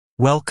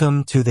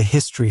Welcome to the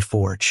History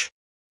Forge.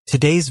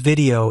 Today's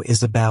video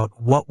is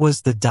about what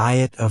was the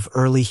diet of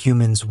early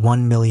humans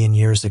 1 million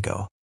years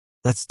ago.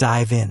 Let's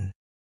dive in.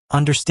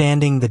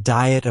 Understanding the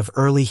diet of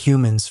early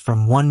humans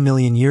from 1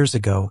 million years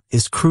ago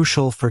is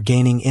crucial for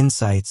gaining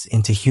insights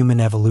into human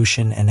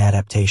evolution and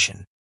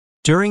adaptation.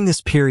 During this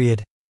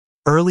period,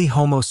 early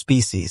Homo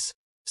species,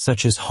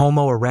 such as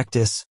Homo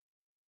erectus,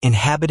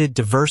 inhabited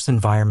diverse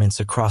environments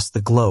across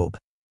the globe,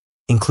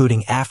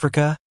 including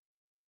Africa,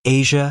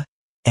 Asia,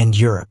 and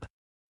Europe.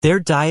 Their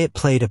diet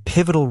played a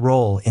pivotal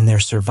role in their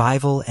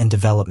survival and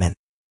development,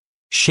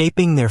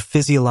 shaping their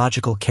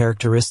physiological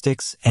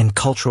characteristics and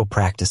cultural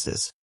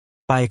practices.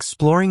 By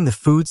exploring the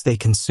foods they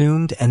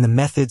consumed and the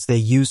methods they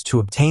used to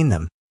obtain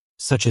them,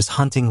 such as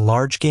hunting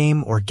large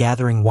game or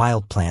gathering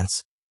wild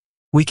plants,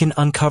 we can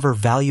uncover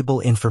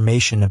valuable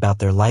information about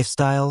their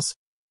lifestyles,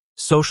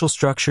 social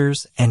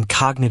structures, and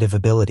cognitive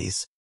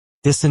abilities.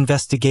 This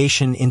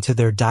investigation into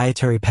their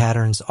dietary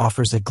patterns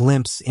offers a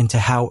glimpse into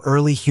how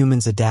early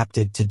humans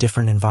adapted to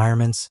different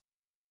environments,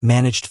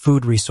 managed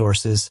food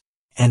resources,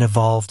 and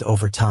evolved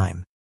over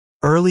time.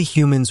 Early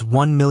humans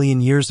 1 million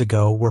years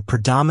ago were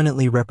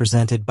predominantly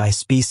represented by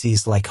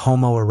species like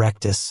Homo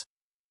erectus,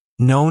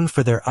 known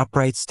for their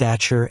upright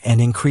stature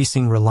and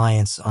increasing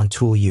reliance on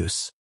tool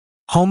use.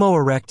 Homo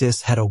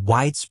erectus had a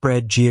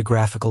widespread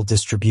geographical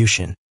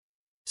distribution,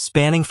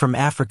 spanning from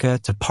Africa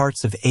to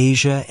parts of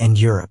Asia and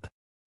Europe.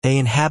 They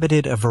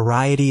inhabited a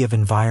variety of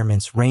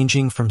environments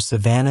ranging from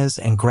savannas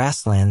and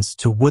grasslands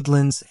to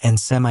woodlands and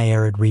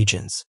semi-arid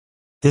regions.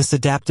 This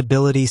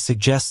adaptability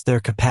suggests their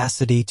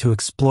capacity to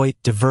exploit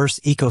diverse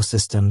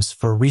ecosystems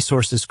for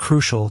resources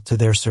crucial to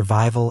their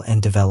survival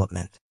and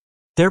development.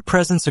 Their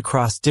presence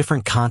across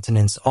different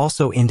continents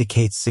also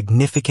indicates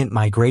significant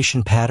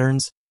migration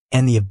patterns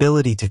and the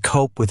ability to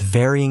cope with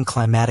varying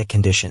climatic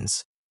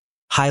conditions,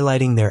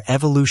 highlighting their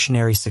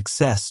evolutionary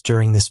success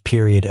during this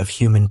period of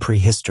human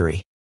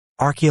prehistory.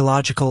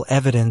 Archaeological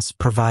evidence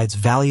provides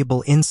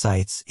valuable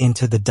insights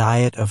into the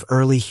diet of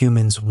early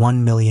humans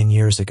 1 million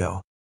years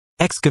ago.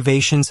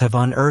 Excavations have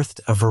unearthed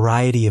a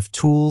variety of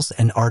tools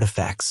and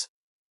artifacts,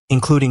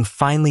 including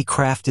finely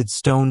crafted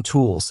stone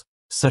tools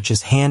such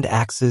as hand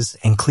axes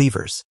and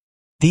cleavers.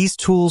 These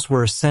tools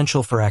were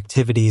essential for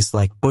activities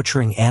like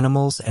butchering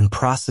animals and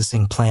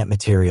processing plant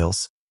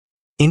materials,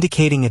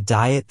 indicating a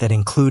diet that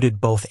included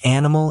both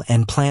animal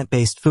and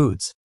plant-based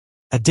foods.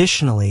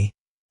 Additionally,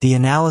 the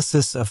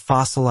analysis of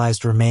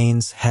fossilized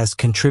remains has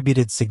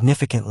contributed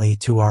significantly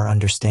to our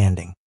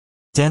understanding.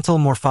 Dental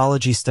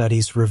morphology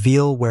studies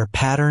reveal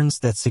patterns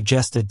that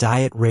suggest a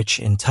diet rich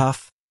in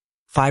tough,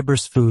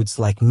 fibrous foods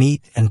like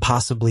meat and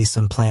possibly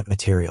some plant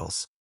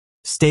materials.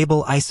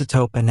 Stable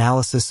isotope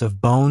analysis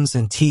of bones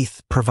and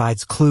teeth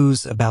provides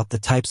clues about the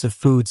types of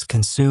foods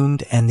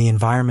consumed and the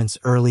environments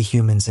early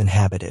humans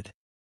inhabited.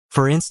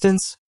 For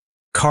instance,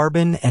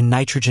 carbon and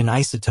nitrogen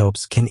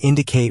isotopes can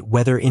indicate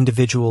whether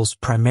individuals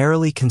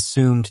primarily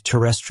consumed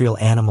terrestrial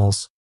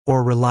animals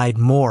or relied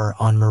more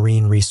on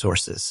marine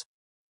resources.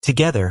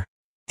 Together,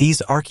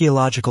 these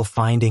archaeological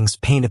findings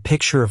paint a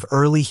picture of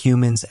early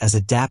humans as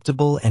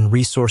adaptable and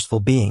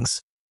resourceful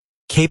beings,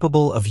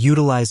 capable of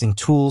utilizing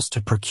tools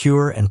to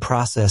procure and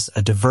process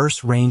a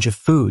diverse range of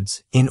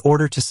foods in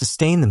order to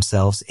sustain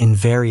themselves in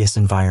various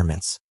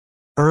environments.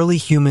 Early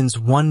humans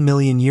 1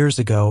 million years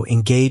ago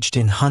engaged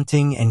in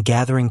hunting and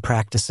gathering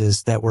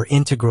practices that were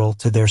integral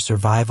to their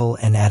survival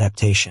and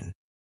adaptation.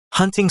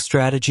 Hunting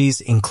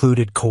strategies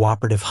included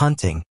cooperative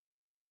hunting,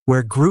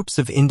 where groups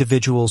of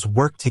individuals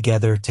worked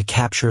together to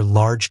capture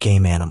large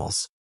game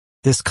animals.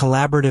 This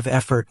collaborative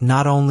effort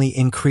not only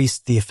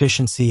increased the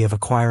efficiency of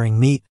acquiring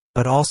meat,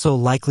 but also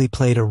likely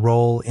played a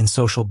role in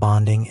social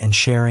bonding and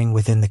sharing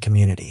within the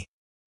community.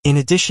 In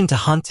addition to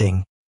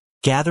hunting,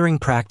 gathering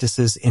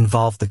practices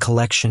involve the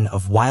collection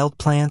of wild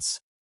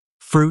plants,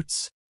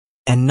 fruits,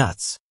 and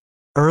nuts.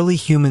 Early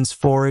humans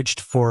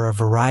foraged for a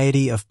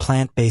variety of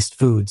plant-based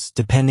foods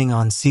depending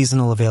on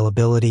seasonal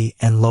availability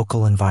and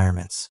local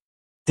environments.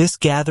 This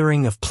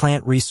gathering of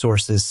plant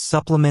resources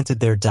supplemented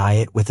their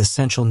diet with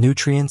essential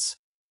nutrients,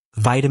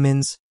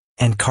 vitamins,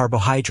 and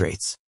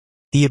carbohydrates.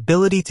 The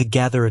ability to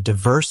gather a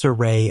diverse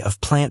array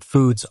of plant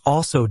foods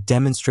also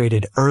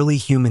demonstrated early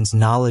humans'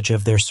 knowledge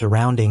of their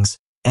surroundings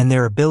and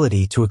their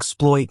ability to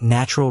exploit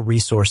natural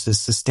resources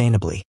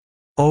sustainably.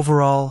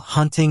 Overall,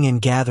 hunting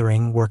and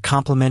gathering were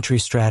complementary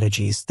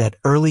strategies that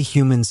early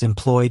humans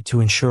employed to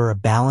ensure a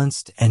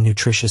balanced and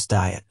nutritious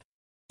diet.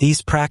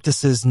 These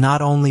practices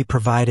not only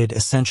provided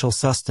essential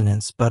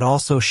sustenance but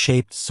also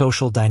shaped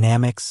social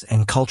dynamics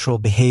and cultural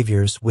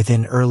behaviors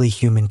within early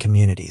human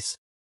communities.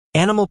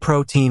 Animal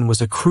protein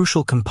was a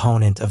crucial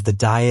component of the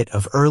diet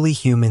of early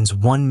humans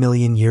 1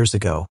 million years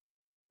ago,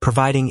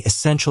 providing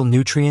essential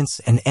nutrients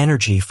and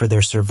energy for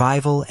their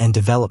survival and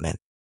development.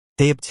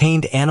 They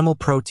obtained animal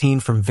protein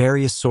from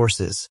various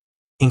sources,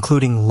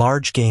 including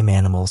large game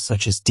animals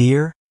such as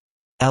deer,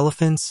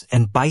 elephants,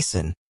 and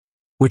bison,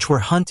 which were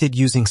hunted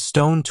using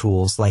stone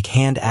tools like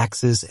hand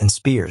axes and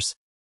spears.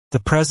 The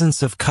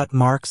presence of cut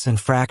marks and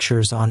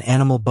fractures on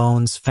animal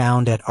bones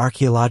found at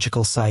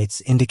archaeological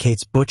sites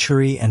indicates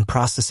butchery and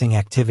processing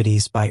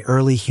activities by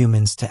early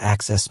humans to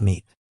access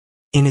meat.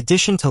 In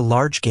addition to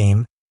large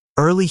game,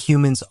 early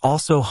humans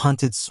also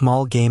hunted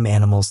small game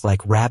animals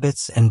like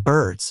rabbits and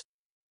birds,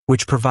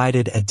 which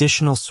provided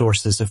additional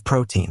sources of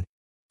protein.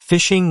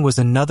 Fishing was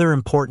another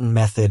important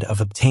method of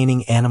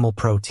obtaining animal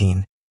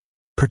protein,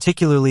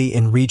 particularly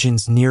in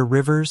regions near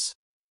rivers,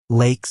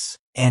 lakes,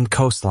 and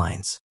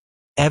coastlines.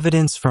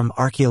 Evidence from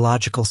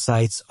archaeological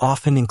sites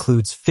often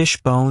includes fish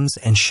bones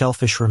and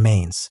shellfish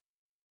remains,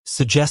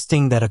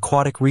 suggesting that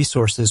aquatic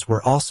resources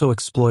were also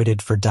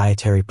exploited for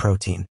dietary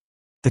protein.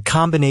 The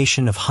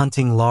combination of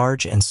hunting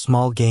large and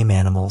small game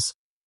animals,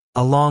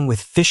 along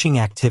with fishing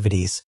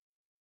activities,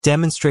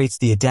 demonstrates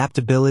the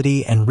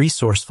adaptability and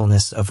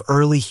resourcefulness of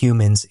early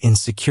humans in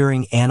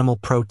securing animal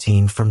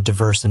protein from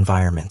diverse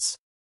environments.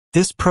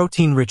 This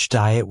protein-rich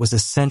diet was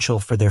essential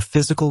for their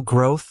physical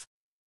growth,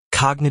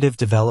 cognitive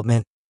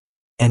development,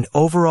 and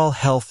overall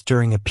health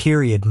during a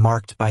period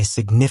marked by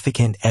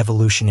significant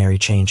evolutionary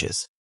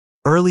changes.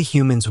 Early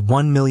humans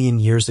 1 million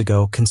years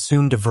ago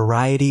consumed a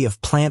variety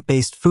of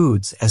plant-based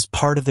foods as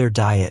part of their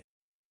diet,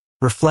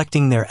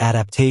 reflecting their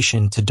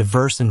adaptation to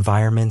diverse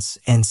environments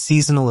and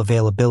seasonal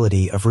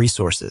availability of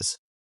resources.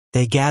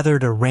 They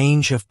gathered a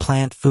range of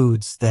plant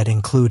foods that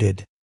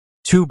included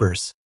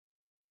tubers,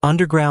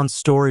 underground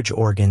storage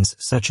organs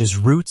such as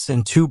roots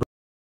and tubers.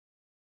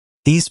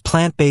 These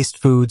plant-based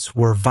foods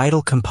were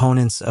vital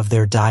components of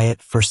their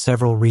diet for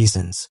several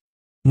reasons.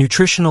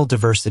 Nutritional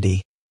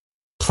diversity.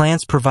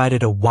 Plants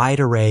provided a wide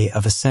array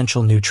of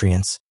essential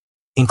nutrients,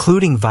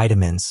 including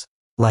vitamins,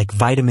 like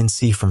vitamin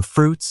C from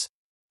fruits,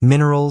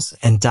 minerals,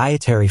 and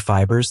dietary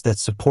fibers that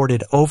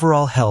supported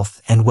overall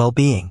health and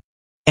well-being.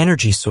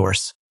 Energy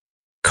source.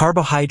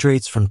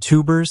 Carbohydrates from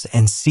tubers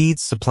and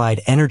seeds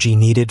supplied energy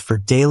needed for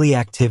daily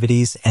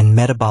activities and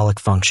metabolic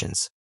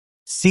functions.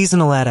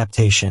 Seasonal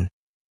adaptation.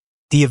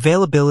 The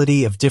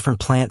availability of different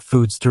plant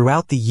foods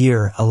throughout the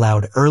year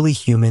allowed early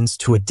humans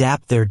to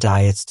adapt their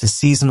diets to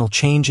seasonal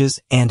changes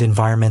and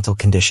environmental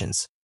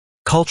conditions.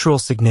 Cultural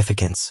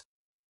significance.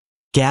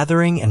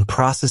 Gathering and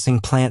processing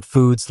plant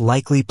foods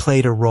likely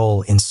played a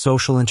role in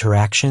social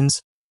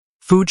interactions,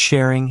 food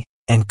sharing,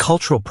 and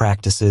cultural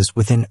practices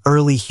within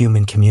early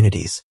human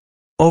communities.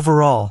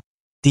 Overall,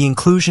 the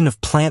inclusion of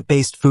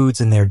plant-based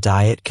foods in their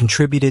diet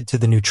contributed to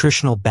the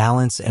nutritional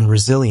balance and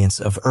resilience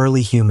of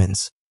early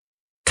humans,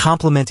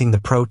 complementing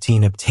the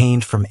protein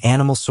obtained from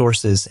animal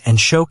sources and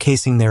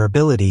showcasing their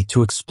ability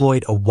to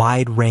exploit a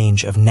wide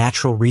range of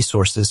natural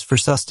resources for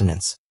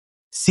sustenance.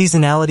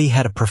 Seasonality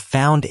had a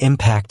profound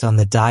impact on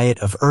the diet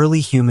of early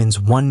humans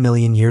 1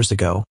 million years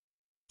ago,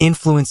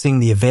 influencing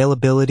the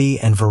availability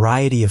and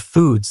variety of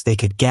foods they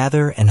could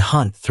gather and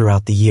hunt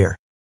throughout the year.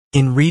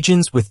 In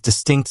regions with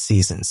distinct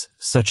seasons,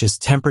 such as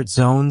temperate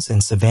zones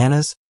and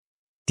savannas,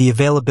 the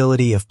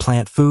availability of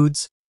plant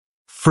foods,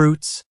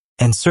 fruits,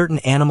 and certain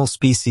animal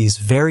species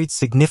varied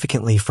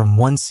significantly from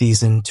one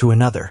season to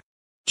another.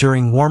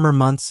 During warmer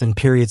months and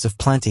periods of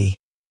plenty,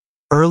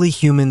 early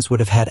humans would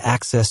have had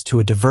access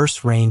to a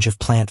diverse range of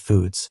plant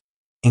foods,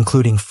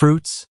 including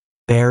fruits,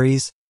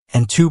 berries,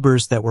 and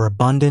tubers that were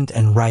abundant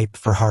and ripe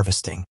for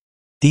harvesting.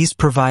 These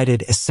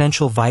provided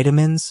essential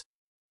vitamins,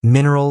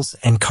 minerals,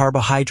 and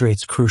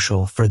carbohydrates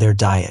crucial for their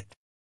diet.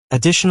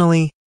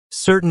 Additionally,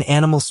 certain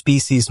animal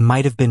species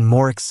might have been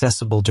more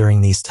accessible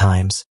during these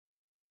times,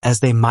 as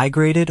they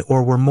migrated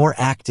or were more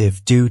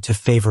active due to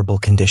favorable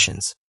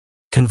conditions.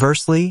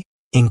 Conversely,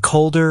 in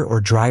colder or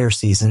drier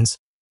seasons,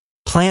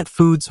 plant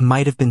foods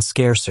might have been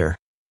scarcer,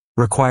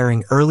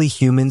 requiring early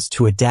humans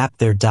to adapt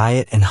their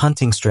diet and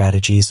hunting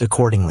strategies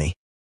accordingly.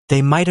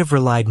 They might have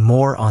relied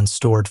more on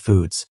stored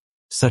foods,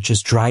 such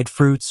as dried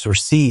fruits or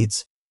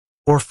seeds,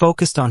 or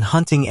focused on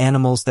hunting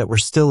animals that were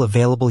still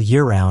available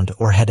year-round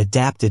or had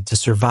adapted to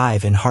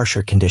survive in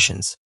harsher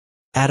conditions.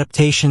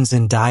 Adaptations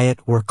in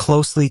diet were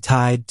closely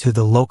tied to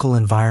the local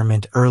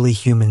environment early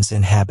humans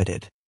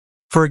inhabited.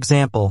 For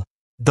example,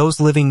 those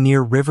living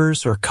near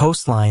rivers or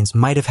coastlines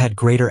might have had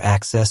greater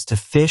access to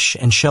fish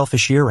and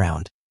shellfish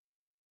year-round,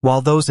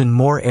 while those in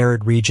more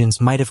arid regions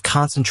might have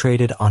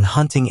concentrated on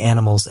hunting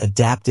animals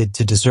adapted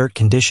to desert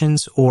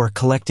conditions or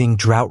collecting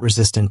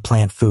drought-resistant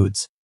plant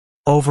foods.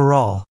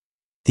 Overall,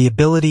 the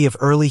ability of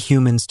early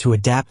humans to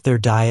adapt their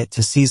diet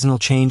to seasonal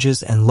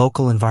changes and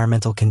local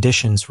environmental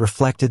conditions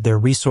reflected their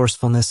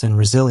resourcefulness and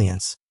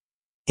resilience,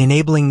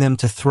 enabling them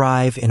to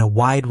thrive in a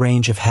wide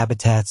range of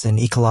habitats and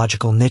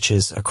ecological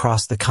niches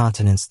across the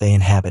continents they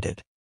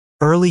inhabited.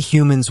 Early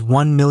humans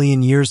 1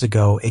 million years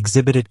ago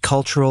exhibited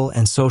cultural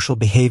and social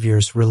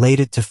behaviors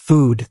related to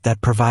food that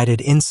provided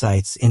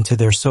insights into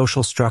their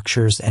social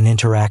structures and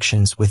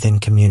interactions within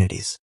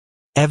communities.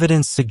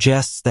 Evidence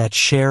suggests that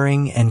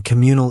sharing and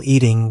communal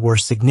eating were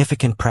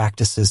significant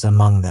practices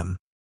among them.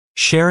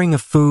 Sharing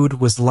of food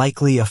was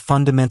likely a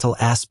fundamental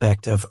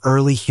aspect of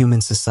early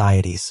human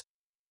societies,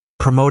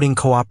 promoting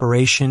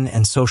cooperation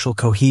and social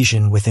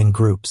cohesion within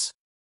groups.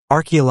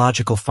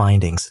 Archaeological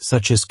findings,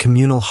 such as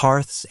communal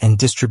hearths and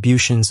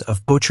distributions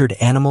of butchered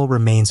animal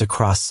remains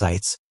across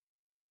sites,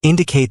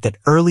 indicate that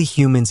early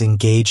humans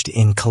engaged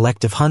in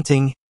collective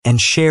hunting and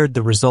shared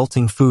the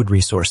resulting food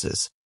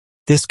resources.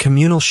 This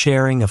communal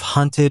sharing of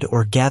hunted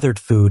or gathered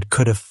food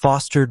could have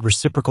fostered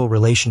reciprocal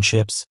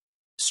relationships,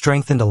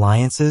 strengthened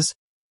alliances,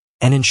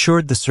 and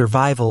ensured the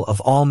survival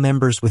of all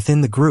members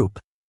within the group,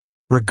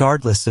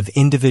 regardless of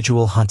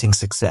individual hunting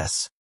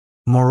success.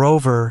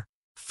 Moreover,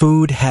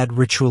 food had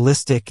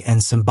ritualistic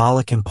and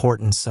symbolic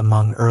importance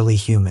among early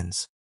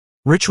humans.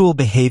 Ritual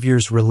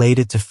behaviors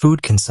related to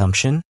food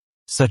consumption,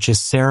 such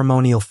as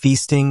ceremonial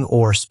feasting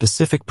or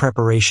specific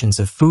preparations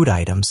of food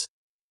items,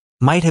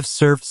 might have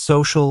served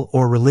social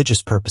or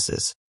religious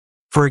purposes.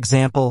 For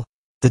example,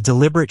 the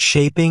deliberate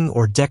shaping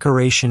or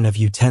decoration of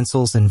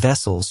utensils and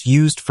vessels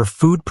used for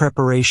food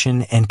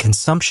preparation and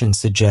consumption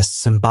suggests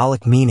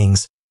symbolic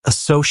meanings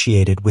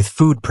associated with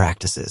food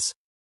practices.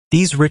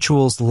 These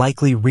rituals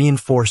likely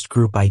reinforced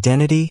group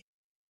identity,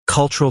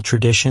 cultural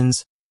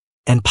traditions,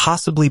 and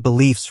possibly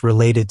beliefs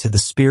related to the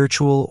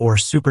spiritual or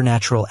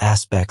supernatural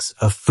aspects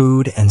of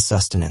food and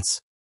sustenance.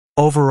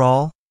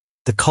 Overall,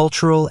 the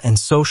cultural and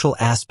social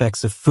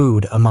aspects of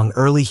food among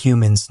early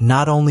humans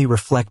not only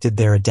reflected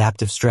their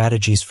adaptive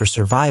strategies for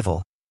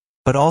survival,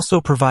 but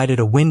also provided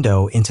a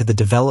window into the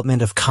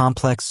development of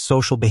complex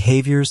social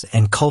behaviors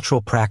and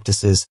cultural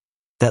practices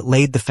that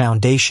laid the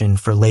foundation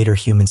for later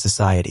human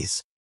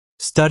societies.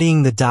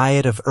 Studying the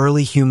diet of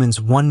early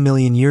humans 1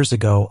 million years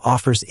ago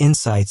offers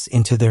insights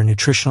into their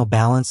nutritional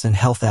balance and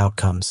health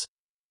outcomes,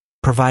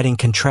 providing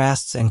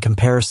contrasts and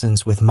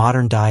comparisons with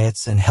modern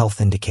diets and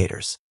health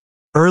indicators.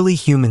 Early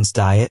humans'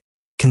 diet,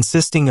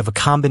 consisting of a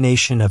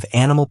combination of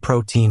animal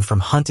protein from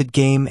hunted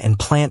game and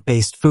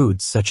plant-based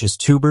foods such as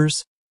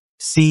tubers,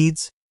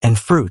 seeds, and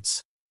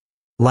fruits,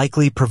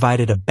 likely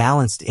provided a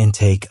balanced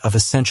intake of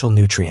essential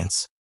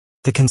nutrients.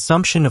 The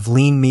consumption of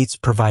lean meats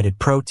provided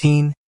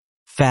protein,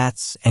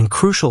 fats, and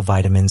crucial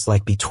vitamins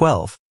like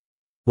B12,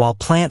 while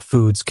plant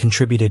foods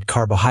contributed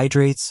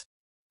carbohydrates,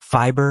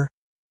 fiber,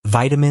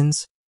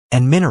 vitamins,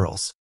 and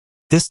minerals.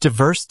 This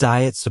diverse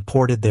diet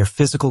supported their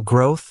physical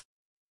growth,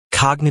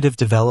 cognitive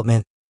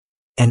development,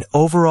 and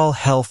overall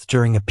health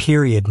during a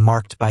period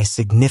marked by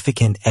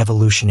significant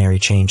evolutionary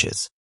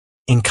changes.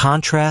 In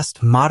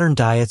contrast, modern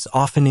diets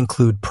often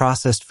include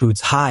processed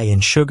foods high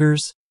in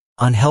sugars,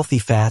 unhealthy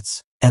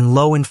fats, and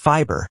low in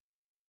fiber,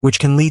 which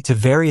can lead to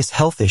various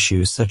health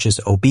issues such as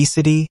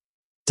obesity,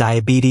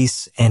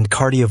 diabetes, and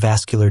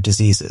cardiovascular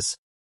diseases.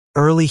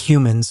 Early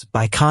humans,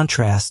 by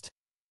contrast,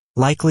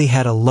 likely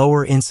had a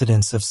lower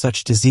incidence of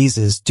such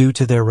diseases due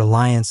to their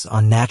reliance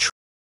on natural.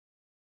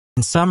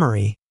 In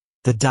summary,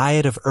 the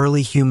diet of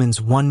early humans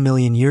 1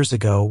 million years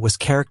ago was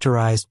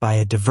characterized by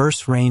a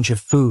diverse range of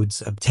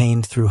foods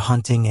obtained through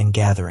hunting and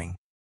gathering.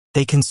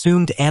 They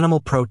consumed animal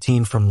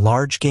protein from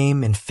large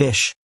game and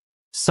fish,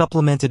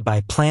 supplemented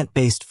by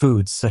plant-based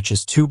foods such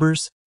as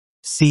tubers,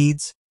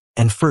 seeds,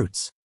 and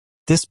fruits.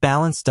 This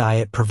balanced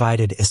diet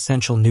provided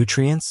essential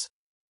nutrients,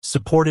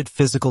 supported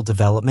physical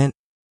development,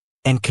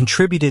 and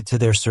contributed to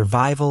their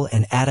survival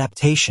and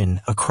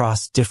adaptation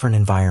across different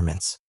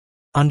environments.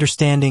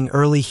 Understanding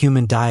early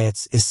human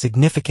diets is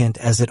significant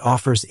as it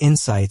offers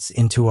insights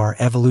into our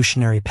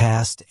evolutionary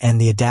past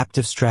and the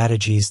adaptive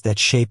strategies that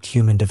shaped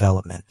human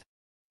development.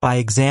 By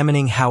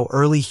examining how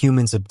early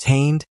humans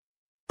obtained,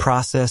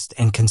 processed,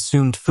 and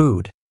consumed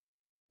food,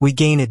 we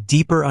gain a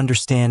deeper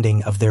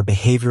understanding of their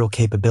behavioral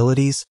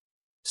capabilities,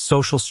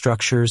 social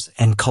structures,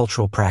 and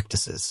cultural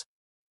practices.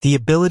 The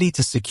ability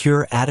to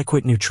secure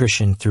adequate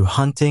nutrition through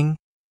hunting,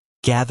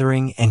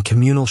 gathering, and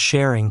communal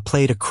sharing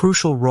played a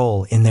crucial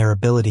role in their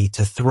ability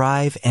to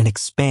thrive and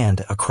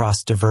expand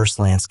across diverse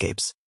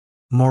landscapes.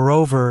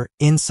 Moreover,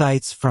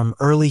 insights from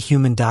early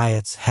human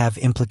diets have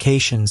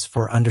implications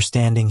for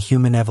understanding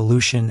human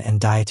evolution and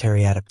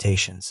dietary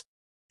adaptations.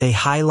 They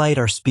highlight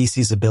our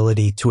species'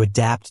 ability to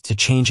adapt to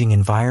changing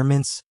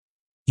environments,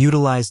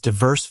 utilize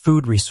diverse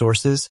food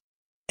resources,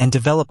 and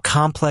develop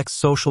complex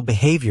social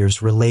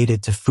behaviors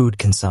related to food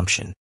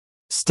consumption.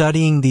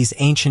 Studying these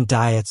ancient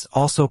diets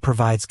also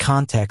provides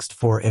context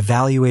for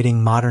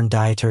evaluating modern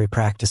dietary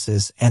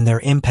practices and their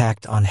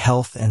impact on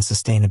health and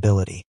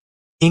sustainability.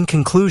 In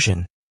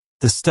conclusion,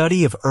 the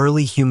study of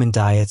early human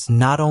diets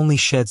not only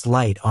sheds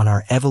light on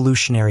our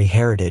evolutionary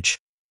heritage,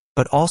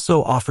 but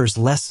also offers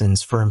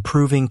lessons for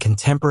improving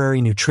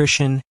contemporary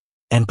nutrition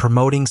and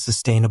promoting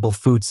sustainable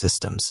food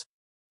systems.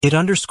 It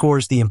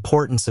underscores the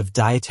importance of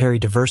dietary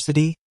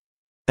diversity,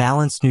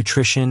 balanced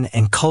nutrition,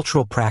 and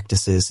cultural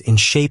practices in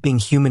shaping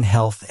human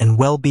health and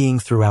well-being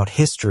throughout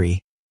history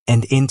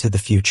and into the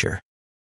future.